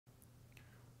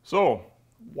So,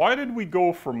 why did we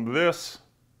go from this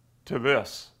to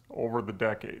this over the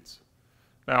decades?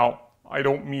 Now, I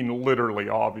don't mean literally,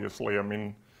 obviously. I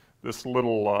mean, this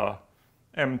little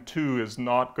M2 is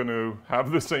not going to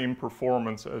have the same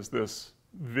performance as this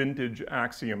vintage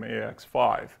Axiom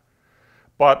AX5.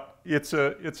 But it's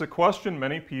a question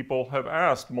many people have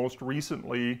asked. Most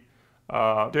recently,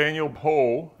 Daniel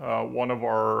Ho, one of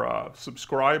our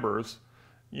subscribers,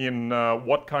 in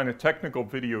what kind of technical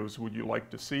videos would you like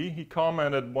to see? He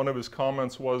commented, one of his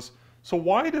comments was, so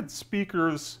why did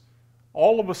speakers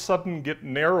all of a sudden get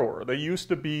narrower? They used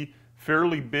to be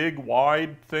fairly big,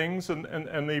 wide things, and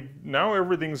now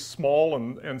everything's small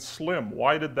and slim.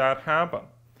 Why did that happen?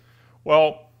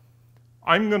 Well,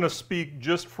 I'm going to speak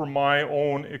just from my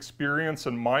own experience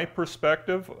and my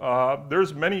perspective.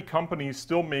 There's many companies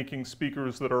still making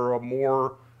speakers that are a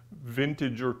more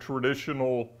vintage or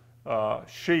traditional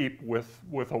shape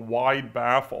with a wide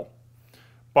baffle.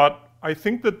 But I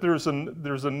think that there's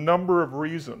a number of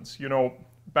reasons. You know,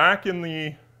 back in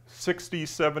the 60s,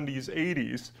 70s,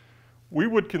 80s, we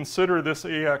would consider this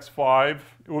AX5,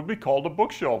 it would be called a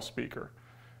bookshelf speaker.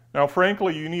 Now,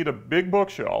 frankly, you need a big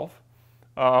bookshelf,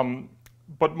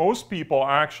 but most people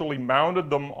actually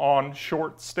mounted them on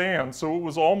short stands, so it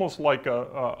was almost like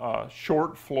a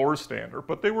short floor stander,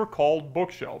 but they were called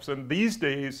bookshelves. And these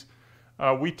days,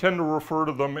 we tend to refer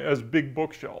to them as big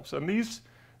bookshelves. And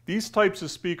these types of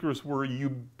speakers were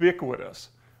ubiquitous,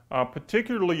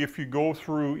 particularly if you go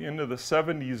through into the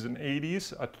 70s and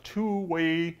 80s. A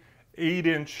two-way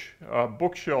 8-inch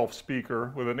bookshelf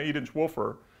speaker with an 8-inch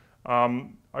woofer.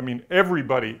 I mean,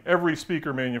 every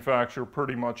speaker manufacturer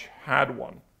pretty much had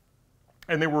one.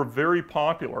 And they were very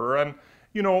popular. And,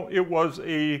 you know, it was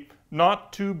a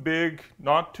not too big,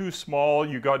 not too small.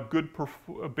 You got good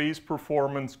bass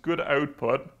performance, good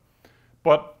output.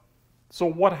 But so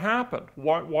what happened?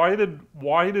 Why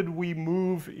did we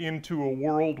move into a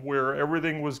world where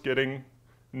everything was getting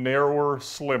narrower,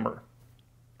 slimmer?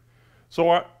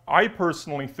 So I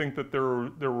personally think that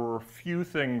there were a few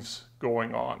things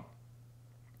going on.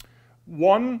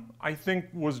 One, I think,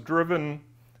 was driven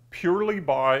purely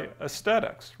by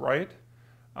aesthetics, right?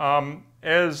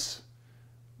 As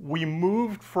we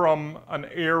moved from an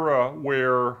era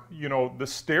where, you know, the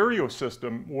stereo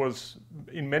system was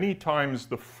in many times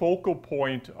the focal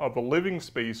point of a living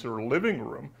space or living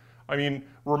room. I mean,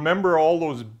 remember all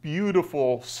those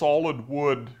beautiful solid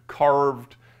wood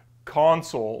carved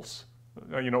consoles,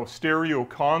 you know, stereo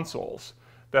consoles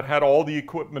that had all the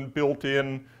equipment built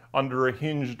in under a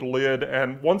hinged lid,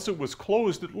 and once it was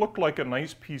closed, it looked like a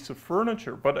nice piece of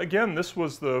furniture. But again, this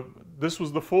was the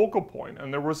focal point,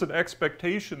 and there was an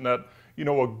expectation that, you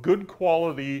know, a good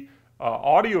quality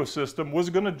audio system was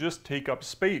going to just take up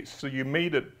space. So you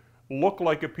made it look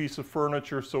like a piece of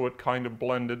furniture, so it kind of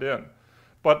blended in.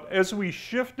 But as we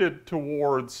shifted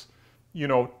towards, you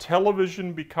know,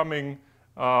 television becoming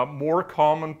more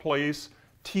commonplace,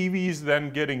 TVs then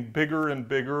getting bigger and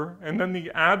bigger, and then the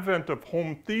advent of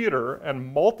home theater and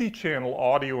multi-channel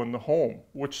audio in the home,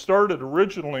 which started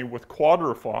originally with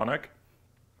Quadrophonic,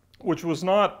 which was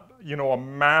not, you know, a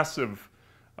massive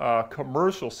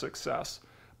commercial success,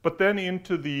 but then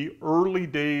into the early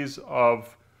days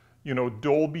of, you know,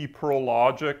 Dolby Pro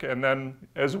Logic, and then,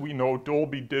 as we know,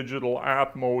 Dolby Digital,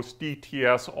 Atmos,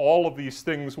 DTS, all of these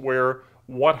things where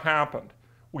what happened?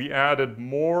 We added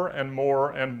more and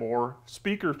more and more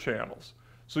speaker channels.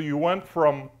 So you went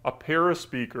from a pair of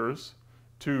speakers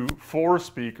to 4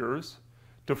 speakers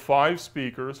to 5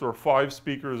 speakers, or 5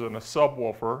 speakers and a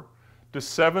subwoofer, to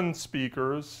 7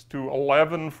 speakers to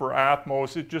 11 for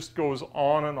Atmos. It just goes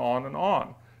on and on and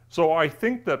on. So I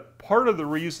think that part of the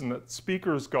reason that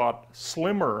speakers got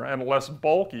slimmer and less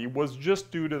bulky was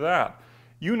just due to that.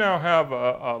 You now have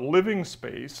a living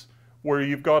space where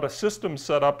you've got a system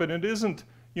set up, and it isn't,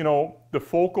 you know, the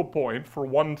focal point for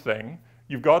one thing.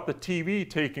 You've got the TV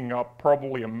taking up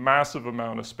probably a massive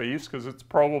amount of space because it's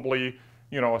probably,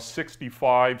 you know, a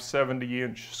 65,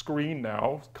 70-inch screen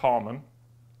now, common.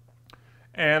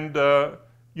 And,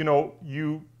 you know,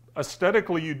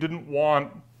 aesthetically, you didn't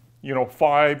want, you know,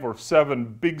 5 or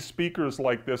 7 big speakers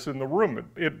like this in the room.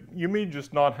 You may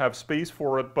just not have space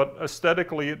for it, but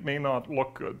aesthetically, it may not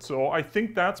look good. So I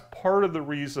think that's part of the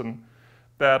reason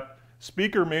that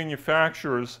speaker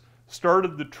manufacturers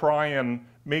started to try and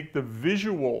make the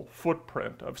visual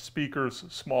footprint of speakers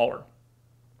smaller.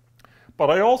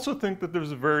 But I also think that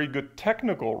there's a very good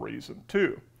technical reason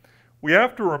too. We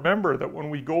have to remember that when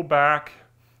we go back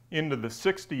into the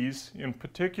 60s in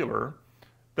particular,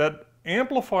 that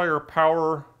amplifier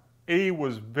power,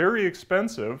 was very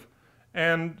expensive,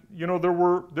 and, you know, there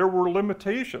were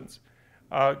limitations.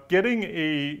 getting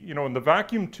a, in the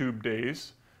vacuum tube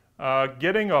days,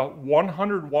 getting a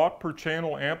 100 watt per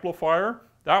channel amplifier,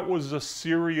 that was a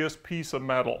serious piece of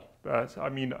metal. I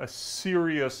mean, a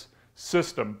serious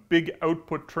system. Big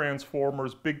output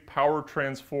transformers, big power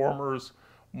transformers,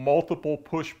 multiple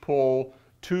push-pull,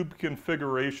 tube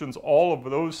configurations, all of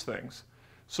those things.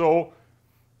 So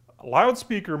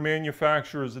loudspeaker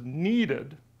manufacturers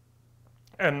needed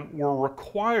and were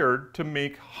required to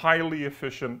make highly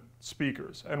efficient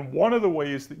speakers. And one of the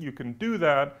ways that you can do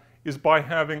that is by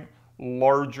having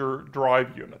larger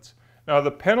drive units. Now,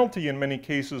 the penalty in many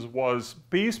cases was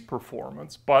bass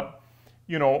performance, but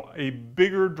a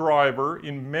bigger driver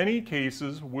in many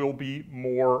cases will be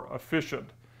more efficient.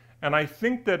 And I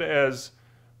think that as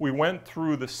we went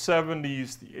through the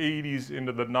 70s, the 80s,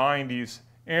 into the 90s,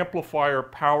 amplifier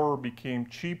power became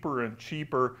cheaper and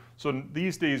cheaper. So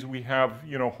these days we have,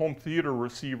 home theater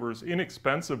receivers,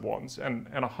 inexpensive ones, and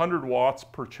 100 watts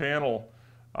per channel,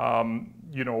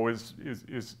 is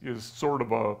sort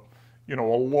of a, a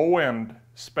low-end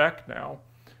spec now.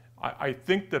 I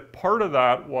think that part of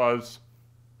that was,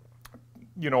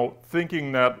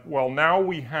 thinking that, well, now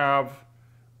we have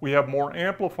more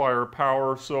amplifier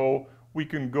power, so we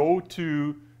can go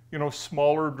to,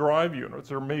 smaller drive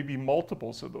units, or maybe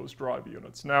multiples of those drive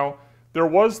units. Now, there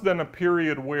was then a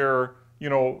period where,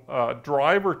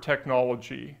 driver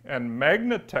technology and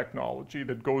magnet technology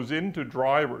that goes into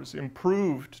drivers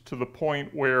improved to the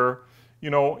point where,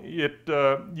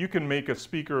 you can make a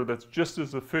speaker that's just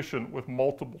as efficient with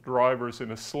multiple drivers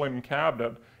in a slim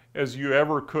cabinet as you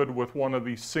ever could with one of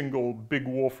these single big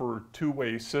woofer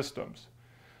two-way systems.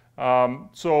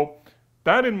 So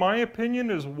that, in my opinion,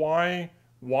 is why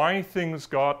things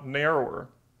got narrower.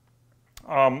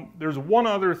 There's one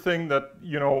other thing that,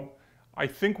 I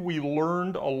think we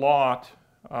learned a lot,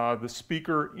 the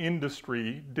speaker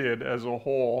industry did as a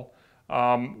whole,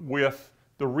 with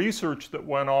the research that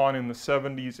went on in the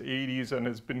 70s, 80s, and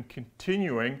has been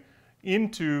continuing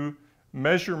into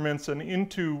measurements and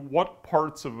into what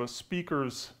parts of a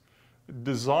speaker's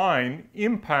design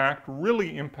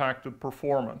really impacted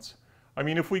performance. I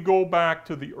mean, if we go back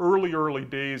to the early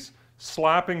days,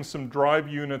 slapping some drive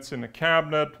units in a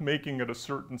cabinet, making it a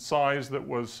certain size that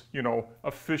was,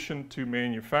 efficient to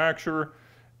manufacture,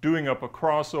 doing up a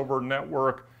crossover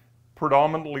network,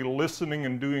 predominantly listening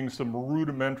and doing some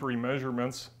rudimentary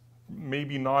measurements,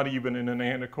 maybe not even in an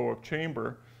anechoic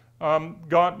chamber,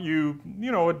 got you,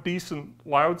 a decent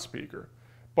loudspeaker.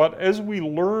 But as we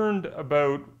learned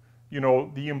about,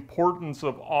 the importance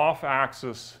of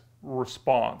off-axis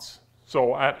response,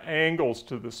 so at angles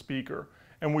to the speaker,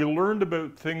 and we learned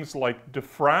about things like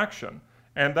diffraction,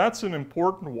 and that's an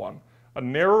important one. A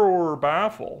narrower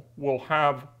baffle will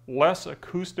have less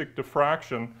acoustic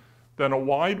diffraction than a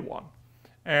wide one.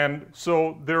 And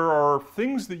so there are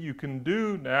things that you can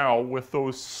do now with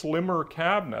those slimmer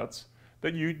cabinets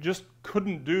that you just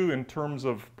couldn't do in terms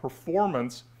of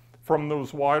performance from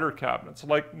those wider cabinets.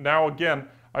 Like now, again,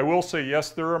 I will say,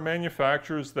 yes, there are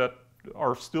manufacturers that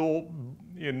are still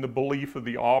in the belief of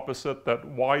the opposite, that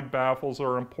wide baffles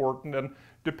are important, and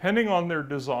depending on their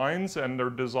designs and their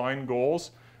design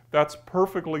goals, that's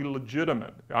perfectly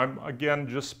legitimate. I'm, again,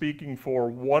 just speaking for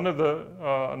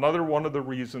another one of the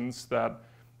reasons that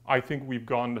I think we've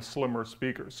gone to slimmer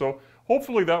speakers. So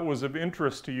hopefully that was of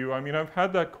interest to you. I mean, I've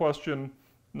had that question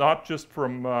not just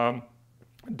from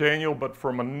Daniel, but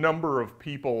from a number of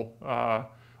people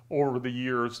over the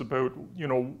years about,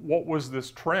 what was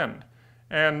this trend?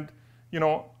 And,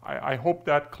 I hope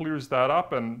that clears that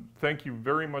up, and thank you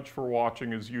very much for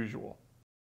watching as usual.